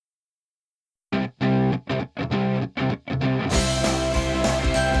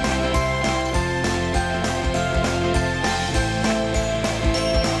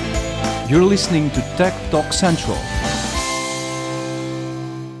You're listening to Tech Talk Central.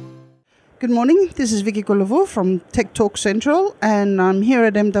 Good morning, this is Vicky Kolovo from Tech Talk Central, and I'm here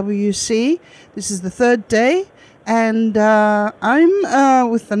at MWC. This is the third day, and I'm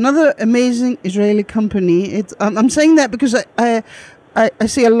with another amazing Israeli company. I'm saying that because I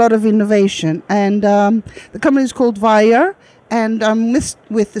see a lot of innovation, and the company is called Vayar, and I'm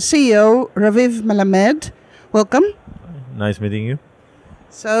with the CEO, Raviv Melamed. Welcome. Nice meeting you.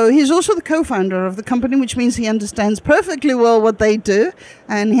 So he's also the co-founder of the company, which means he understands perfectly well what they do,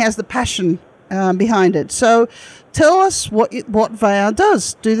 and he has the passion behind it. So tell us what Vayar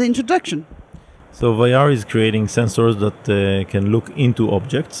does. Do the introduction. So Vayar is creating sensors that can look into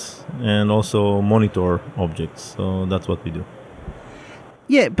objects and also monitor objects. So that's what we do.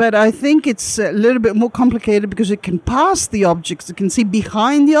 Yeah, but I think it's a little bit more complicated because it can pass the objects. It can see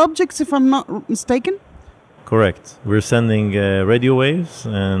behind the objects, if I'm not mistaken. Correct. We're sending radio waves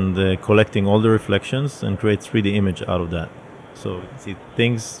and collecting all the reflections and create 3D image out of that. So you can see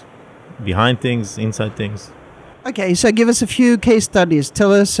things, behind things, inside things. Okay, so give us a few case studies.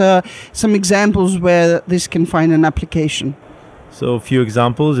 Tell us some examples where this can find an application. So a few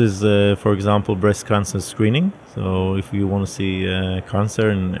examples is, for example, breast cancer screening. So if you want to see cancer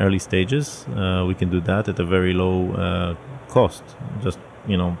in early stages, we can do that at a very low cost. Just,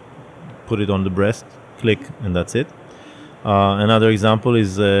 put it on the breast, click, and that's it. Another example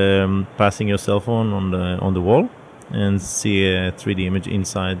is passing your cell phone on the wall and see a 3D image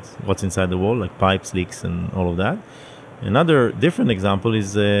inside what's inside the wall, like pipes, leaks, and all of that. Another different example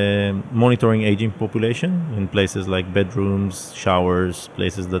is monitoring aging population in places like bedrooms, showers,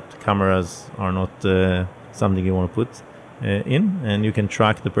 places that cameras are not something you want to put in, and you can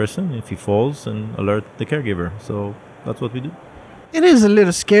track the person if he falls and alert the caregiver. So that's what we do. It is a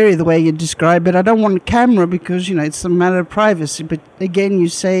little scary the way you describe it. I don't want a camera because, it's a matter of privacy. But again, you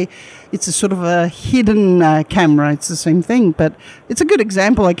say it's a sort of a hidden camera. It's the same thing. But it's a good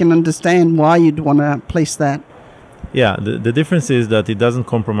example. I can understand why you'd want to place that. Yeah, the difference is that it doesn't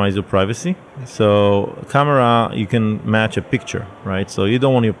compromise your privacy. So camera, you can match a picture, right? So you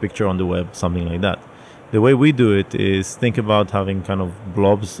don't want your picture on the web, something like that. The way we do it is think about having kind of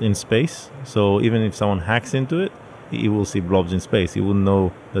blobs in space. So even if someone hacks into it, you will see blobs in space. You will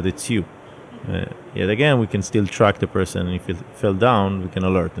know that it's you. Yet again, we can still track the person. And if it fell down, we can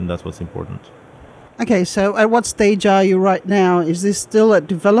alert, and that's what's important. Okay, so at what stage are you right now? Is this still at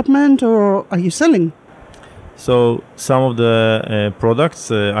development or are you selling? So some of the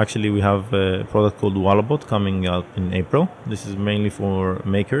products, actually we have a product called Wallabot coming out in April. This is mainly for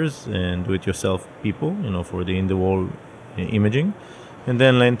makers and do-it-yourself people, for the in-the-wall imaging. And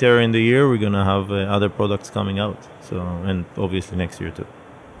then later in the year, we're going to have other products coming out. So, and obviously next year too.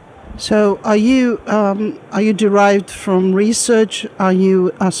 So are you derived from research? Are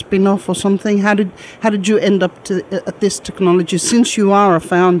you a spin-off or something? How did you end up at this technology? Since you are a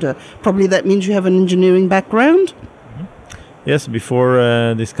founder, probably that means you have an engineering background? Mm-hmm. Yes, before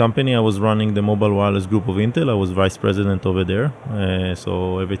this company, I was running the mobile wireless group of Intel. I was vice president over there.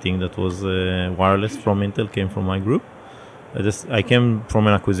 So everything that was wireless from Intel came from my group. I came from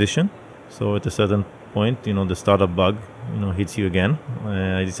an acquisition. So at a certain point, the startup bug, hits you again.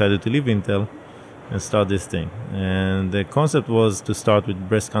 I decided to leave Intel and start this thing. And the concept was to start with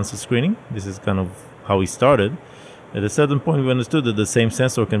breast cancer screening. This is kind of how we started. At a certain point, we understood that the same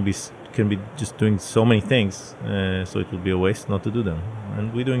sensor can be just doing so many things. So it would be a waste not to do them.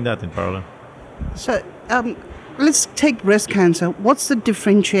 And we're doing that in parallel. So let's take breast cancer. What's the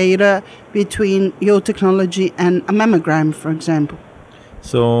differentiator between your technology and a mammogram, for example?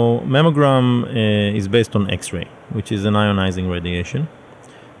 So mammogram is based on X-ray, which is an ionizing radiation.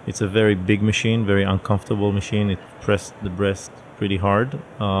 It's a very big machine, very uncomfortable machine. It pressed the breast pretty hard.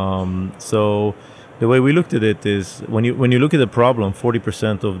 So the way we looked at it is when you look at the problem,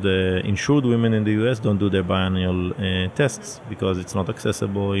 40% of the insured women in the US don't do their biannual tests because it's not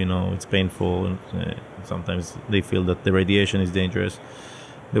accessible, it's painful, and sometimes they feel that the radiation is dangerous.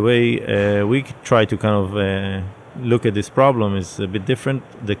 The way we try to kind of look at this problem is a bit different.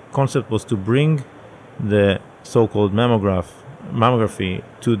 The concept was to bring the so-called mammography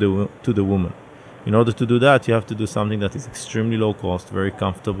to the woman. In order to do that, you have to do something that is extremely low cost, very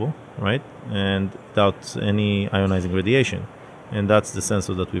comfortable, right? And without any ionizing radiation. And that's the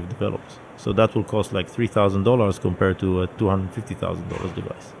sensor that we've developed. So that will cost like $3,000 compared to a $250,000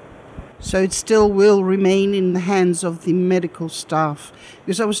 device. So it still will remain in the hands of the medical staff.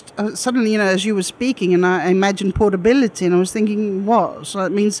 Because I was suddenly, as you were speaking, and I imagined portability, and I was thinking, what? So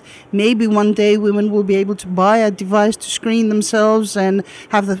that means maybe one day women will be able to buy a device to screen themselves and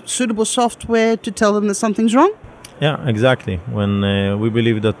have the suitable software to tell them that something's wrong? Yeah, exactly. When we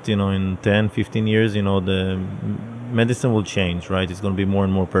believe that, in 10, 15 years, the medicine will change, right? It's going to be more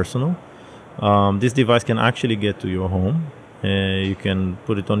and more personal. This device can actually get to your home. You can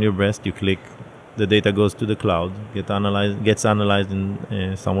put it on your breast, you click, the data goes to the cloud, gets analyzed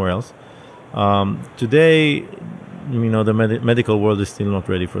in somewhere else. Today, the medical world is still not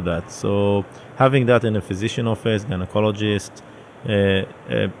ready for that. So having that in a physician office, gynecologist,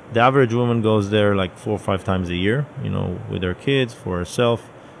 the average woman goes there like 4 or 5 times a year, with her kids, for herself.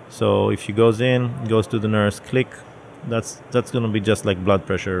 So if she goes to the nurse, click, that's going to be just like blood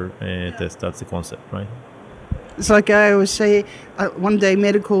pressure test. That's the concept, right? It's like I always say, one day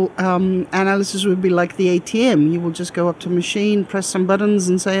medical analysis would be like the ATM. You will just go up to a machine, press some buttons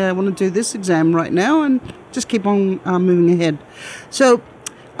and say, I want to do this exam right now, and just keep on moving ahead. So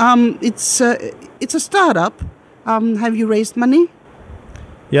it's a startup. Have you raised money?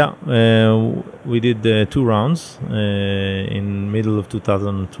 Yeah, we did 2 rounds. In middle of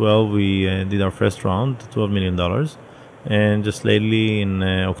 2012, we did our first round, $12 million. And just lately, in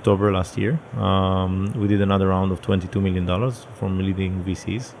October last year, we did another round of $22 million from leading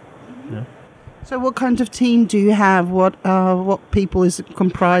VCs. Yeah. So what kind of team do you have? What people is it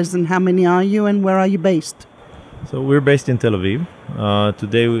comprised, and how many are you, and where are you based? So we're based in Tel Aviv.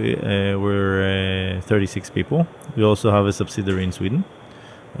 Today we're 36 people. We also have a subsidiary in Sweden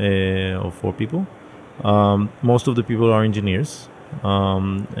of 4 people. Most of the people are engineers.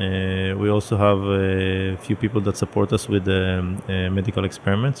 We also have a few people that support us with medical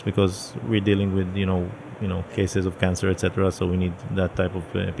experiments, because we're dealing with cases of cancer, etc. So we need that type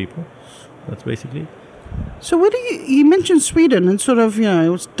of people. That's basically it. So where do you mentioned Sweden, and sort of,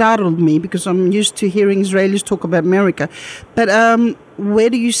 it startled me because I'm used to hearing Israelis talk about America. But where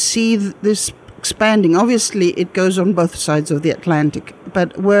do you see this expanding? Obviously, it goes on both sides of the Atlantic.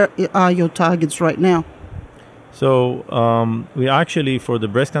 But where are your targets right now? So we actually, for the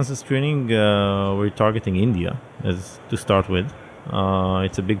breast cancer screening, we're targeting India to start with.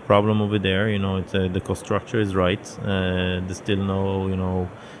 It's a big problem over there. The cost structure is right. There's still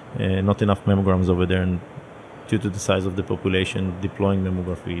not enough mammograms over there, and due to the size of the population, deploying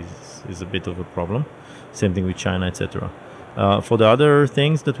mammography is a bit of a problem. Same thing with China, etc. For the other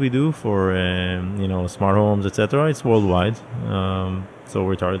things that we do for smart homes, etc., it's worldwide. So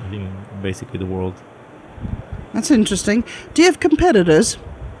we're targeting basically the world. That's interesting. Do you have competitors?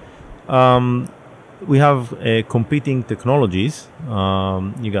 We have competing technologies.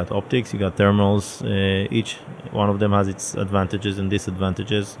 You got optics, you got thermals. Each one of them has its advantages and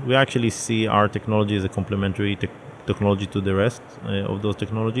disadvantages. We actually see our technology as a complementary technology to the rest of those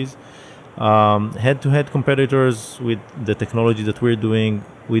technologies. Head-to-head competitors with the technology that we're doing,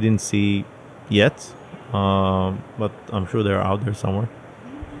 we didn't see yet, but I'm sure they're out there somewhere.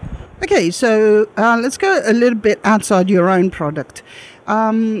 Okay, so let's go a little bit outside your own product.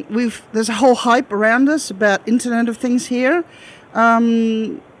 There's a whole hype around us about Internet of Things here.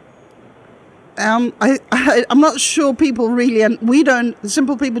 I'm not sure people really, and the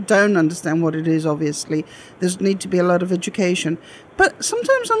simple people don't understand what it is, obviously. There's need to be a lot of education. But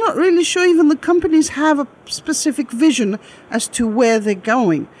sometimes I'm not really sure even the companies have a specific vision as to where they're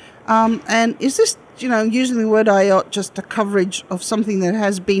going. And is this, using the word IoT, just a coverage of something that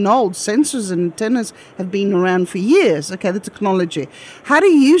has been old? Sensors and antennas have been around for years, the technology. How do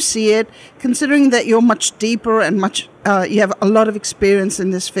you see it, considering that you're much deeper and you have a lot of experience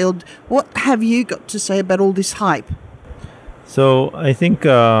in this field? What have you got to say about all this hype? So I think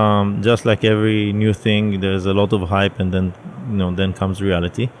just like every new thing, there's a lot of hype, and then comes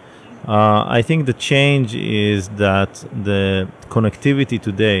reality. I think the change is that the connectivity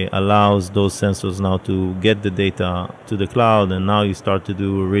today allows those sensors now to get the data to the cloud, and now you start to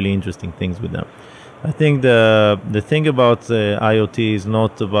do really interesting things with them. I think the thing about IoT is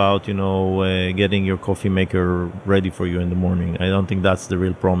not about getting your coffee maker ready for you in the morning. I don't think that's the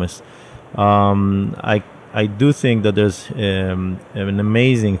real promise. I do think that there's an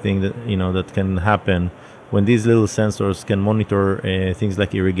amazing thing that can happen when these little sensors can monitor things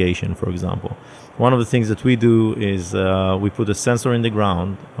like irrigation, for example. One of the things that we do is we put a sensor in the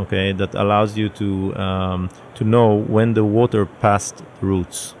ground, that allows you to know when the water passed the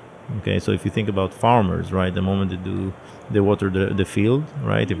roots. So if you think about farmers, right, the moment they water the field,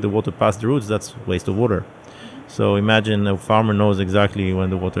 right, if the water passed the roots, that's waste of water. So imagine a farmer knows exactly when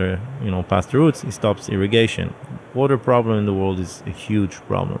the water, passed the roots, he stops irrigation. Water problem in the world is a huge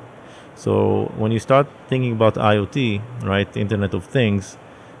problem. So when you start thinking about IoT, right, Internet of Things,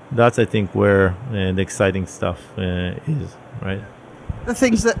 that's, I think, where the exciting stuff is, right? The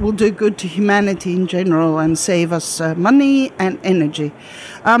things that will do good to humanity in general and save us money and energy.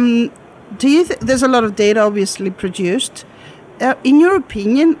 do you there's a lot of data obviously produced. In your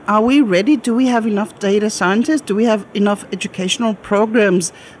opinion, are we ready? Do we have enough data scientists? Do we have enough educational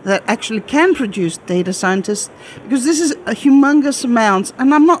programs that actually can produce data scientists? Because this is a humongous amount,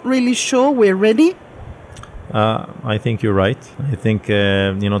 and I'm not really sure we're ready. I think you're right. I think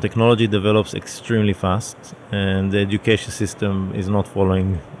technology develops extremely fast, and the education system is not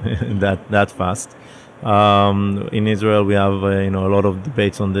following that fast. In Israel, we have a lot of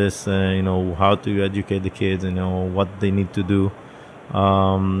debates on this. How to educate the kids. What they need to do,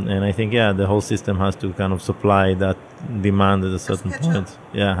 and I think the whole system has to kind of supply that demand at a certain point.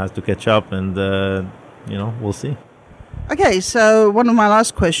 Has to catch up, and we'll see. Okay, so one of my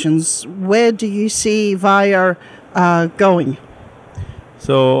last questions: where do you see Vayer going?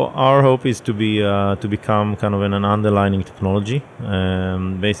 So our hope is to become kind of an underlying technology,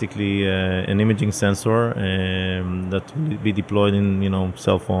 basically an imaging sensor that will be deployed in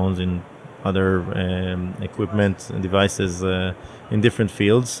cell phones, in other equipment and devices in different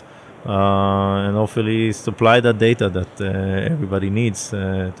fields, and hopefully supply that data that everybody needs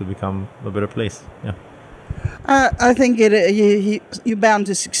to become a better place. Yeah. I think you're bound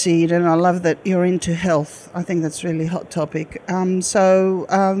to succeed, and I love that you're into health. I think that's a really hot topic.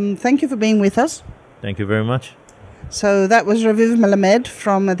 Thank you for being with us. Thank you very much. So that was Raviv Melamed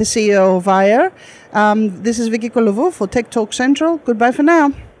from the CEO of Vayer. This is Vicky Kolovo for Tech Talk Central. Goodbye for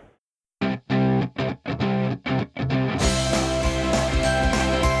now.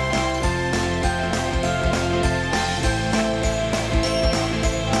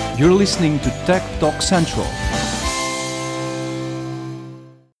 You're listening to Tech Talk Central.